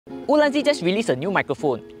Ulanzi just released a new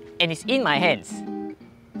microphone and it's in my hands.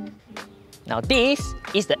 Now this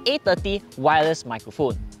is the A30 wireless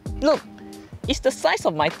microphone. Look, it's the size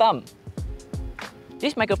of my thumb.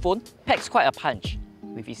 This microphone packs quite a punch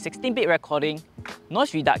with its 16-bit recording,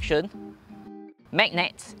 noise reduction,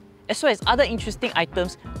 magnets, as well as other interesting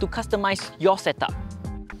items to customize your setup.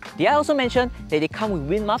 Did I also mention that they come with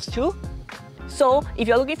wind muffs too? So if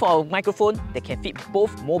you're looking for a microphone that can fit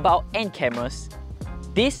both mobile and cameras,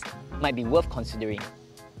 this might be worth considering.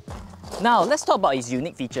 Now let's talk about its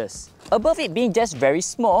unique features. Above it being just very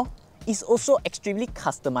small, it's also extremely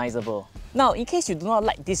customizable. Now in case you do not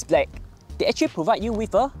like this black, they actually provide you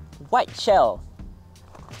with a white shell.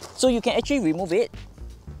 So you can actually remove it.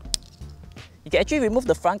 You can actually remove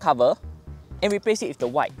the front cover and replace it with the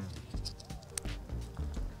white.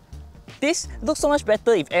 This looks so much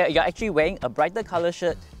better if you're actually wearing a brighter color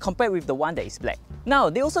shirt compared with the one that is black.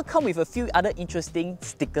 Now, they also come with a few other interesting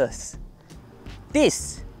stickers.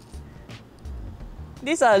 These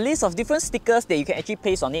are a list of different stickers that you can actually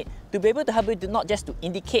paste on it to be able to help you to not just to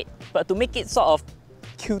indicate, but to make it sort of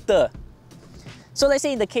cuter. So let's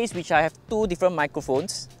say in the case which I have two different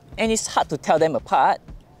microphones and it's hard to tell them apart,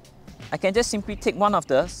 I can just simply take one of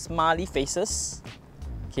the smiley faces.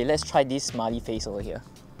 Okay, let's try this smiley face over here.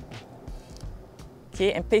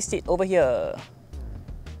 Okay, and paste it over here.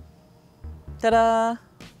 Ta-da!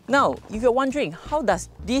 Now, if you're wondering how does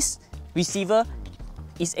this receiver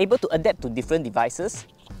is able to adapt to different devices,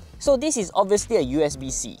 so this is obviously a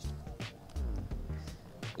USB-C.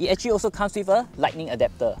 It actually also comes with a lightning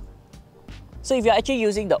adapter. So if you're actually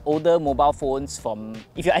using the older mobile phones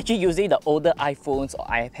if you're actually using the older iPhones or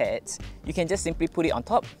iPads, you can just simply put it on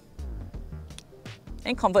top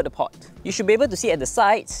and convert the port. You should be able to see at the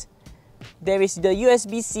sides, there is the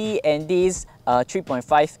USB-C and this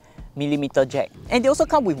 3.5mm jack. And they also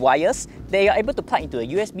come with wires that you're able to plug into a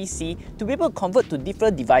USB-C to be able to convert to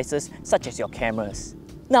different devices such as your cameras.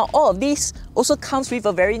 Now all of this also comes with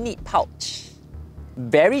a very neat pouch.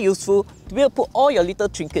 Very useful to be able to put all your little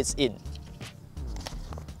trinkets in.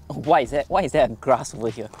 Why is that? Why is there a grass over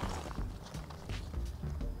here?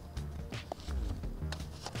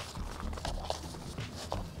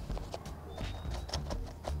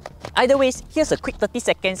 Either ways, here's a quick 30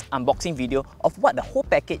 seconds unboxing video of what the whole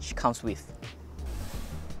package comes with.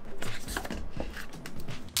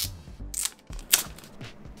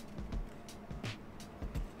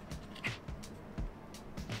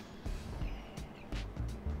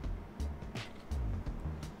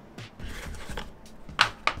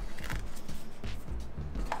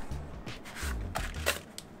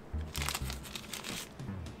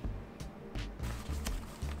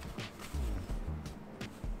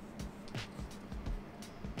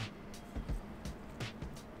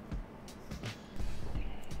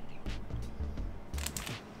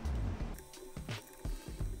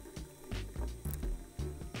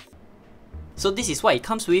 So this is what it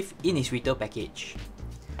comes with in its retail package.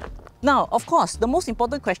 Now, of course, the most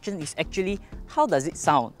important question is actually, how does it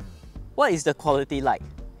sound? What is the quality like?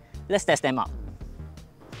 Let's test them out.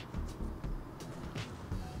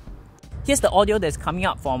 Here's the audio that's coming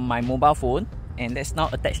out from my mobile phone, and let's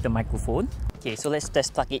now attach the microphone. Okay, so let's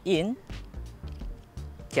just plug it in.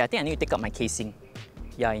 Okay, I think I need to take out my casing.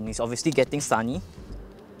 Yeah, and it's obviously getting sunny.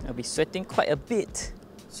 I'll be sweating quite a bit,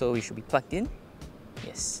 so we should be plugged in.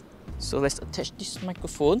 Yes. So let's attach this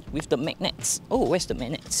microphone with the magnets. Oh, where's the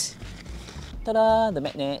magnets? Ta-da! The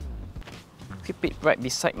magnet. Keep it right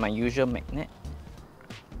beside my usual magnet.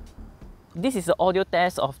 This is the audio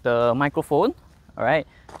test of the microphone. Alright,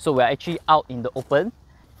 so we're actually out in the open.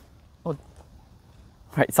 Oh,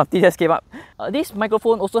 right, something just came up. This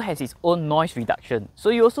microphone also has its own noise reduction. So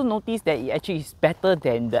you also notice that it actually is better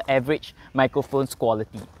than the average microphone's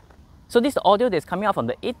quality. So this is the audio that's coming out from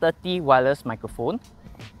the A30 wireless microphone.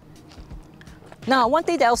 Now, one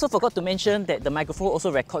thing that I also forgot to mention, that the microphone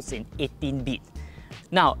also records in 18-bit.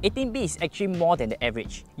 Now, 18-bit is actually more than the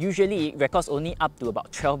average. Usually, it records only up to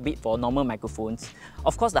about 12-bit for normal microphones.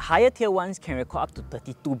 Of course, the higher tier ones can record up to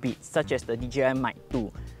 32-bit, such as the DJI Mic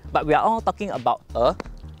 2. But we are all talking about a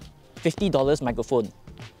 $50 microphone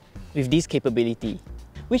with this capability,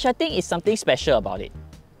 which I think is something special about it.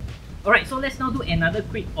 Alright, so let's now do another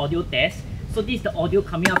quick audio test. So this is the audio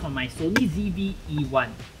coming out from my Sony ZV-E1.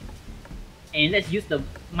 And let's use the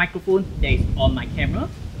microphone that is on my camera.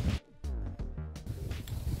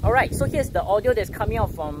 Alright, so here's the audio that's coming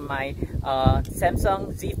out from my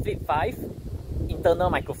Samyang Z Flip 5 internal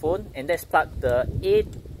microphone, and let's plug the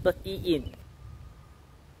A30 in.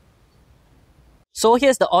 So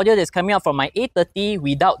here's the audio that's coming out from my A30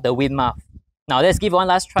 without the wind muff. Now let's give one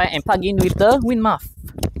last try and plug in with the wind muff.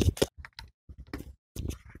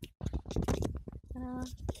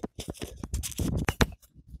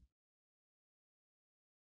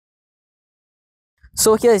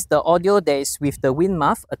 So here is the audio that is with the wind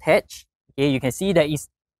muff attached. Okay, you can see that it's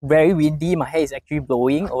very windy. My hair is actually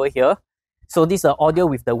blowing over here. So this is the audio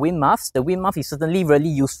with the wind muffs. The wind muff is certainly really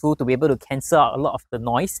useful to be able to cancel out a lot of the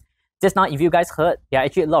noise. Just now, if you guys heard, there are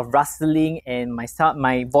actually a lot of rustling and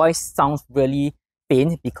my voice sounds really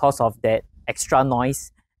faint because of that extra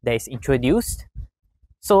noise that is introduced.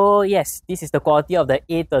 So yes, this is the quality of the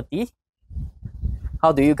A30.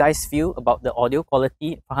 How do you guys feel about the audio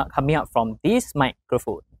quality coming out from this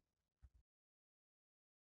microphone?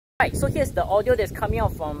 Right, so here's the audio that's coming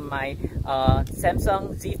out from my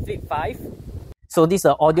Samyang Z Flip 5. So this is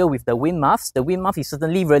the audio with the wind muffs. The wind muff is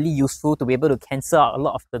certainly really useful to be able to cancel out a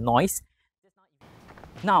lot of the noise.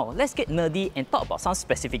 Now, let's get nerdy and talk about some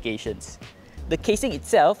specifications. The casing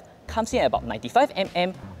itself comes in at about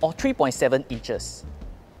 95mm or 3.7 inches.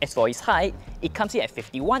 As for its height, it comes in at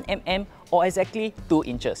 51mm or exactly 2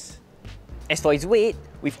 inches. As for its weight,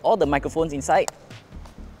 with all the microphones inside,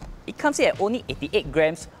 it comes in at only 88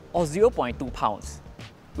 grams or 0.2 pounds,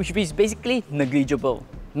 which is basically negligible,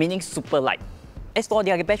 meaning super light. As for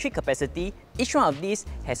their battery capacity, each one of these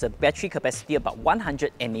has a battery capacity about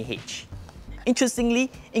 100 mAh.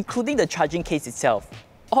 Interestingly, including the charging case itself,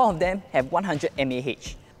 all of them have 100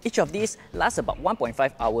 mAh. Each of these lasts about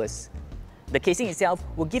 1.5 hours. The casing itself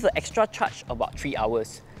will give an extra charge about 3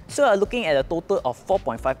 hours, so you're looking at a total of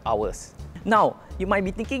 4.5 hours. Now, you might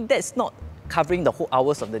be thinking that's not covering the whole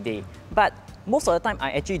hours of the day, but most of the time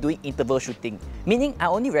I'm actually doing interval shooting, meaning I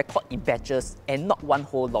only record in batches and not one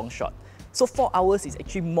whole long shot. So 4 hours is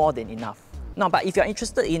actually more than enough. Now, but if you're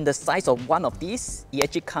interested in the size of one of these, it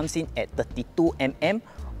actually comes in at 32mm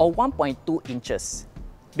or 1.2 inches.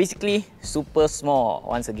 Basically, super small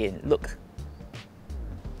once again, look.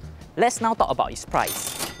 Let's now talk about its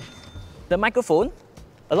price. The microphone,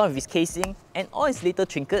 along with its casing and all its little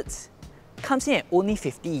trinkets, comes in at only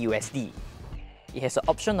 50 USD. It has an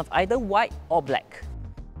option of either white or black.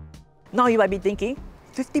 Now you might be thinking,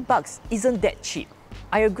 50 bucks isn't that cheap.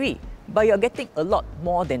 I agree, but you're getting a lot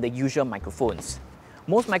more than the usual microphones.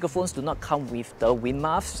 Most microphones do not come with the wind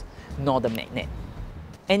muffs nor the magnet.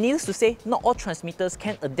 And needless to say, not all transmitters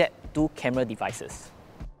can adapt to camera devices.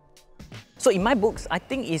 So in my books, I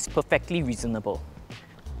think it's perfectly reasonable.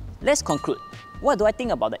 Let's conclude. What do I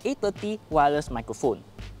think about the A30 wireless microphone?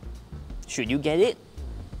 Should you get it?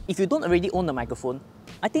 If you don't already own the microphone,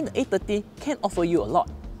 I think the A30 can offer you a lot.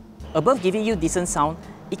 Above giving you decent sound,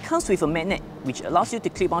 it comes with a magnet which allows you to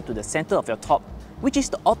clip onto the center of your top, which is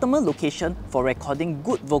the ultimate location for recording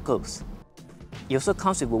good vocals. It also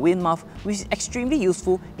comes with a wind muff, which is extremely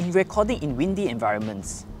useful in recording in windy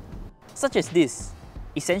environments, such as this,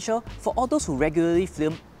 essential for all those who regularly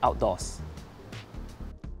film outdoors.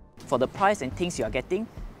 For the price and things you are getting,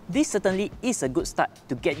 this certainly is a good start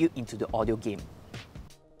to get you into the audio game.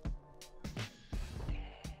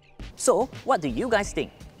 So, what do you guys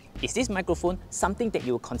think? Is this microphone something that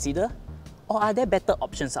you will consider? Or are there better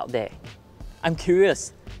options out there? I'm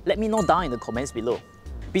curious. Let me know down in the comments below.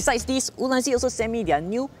 Besides this, Ulanzi also sent me their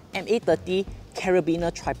new MA30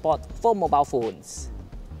 carabiner tripod for mobile phones.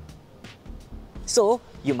 So,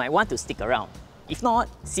 you might want to stick around. If not,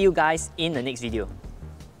 see you guys in the next video.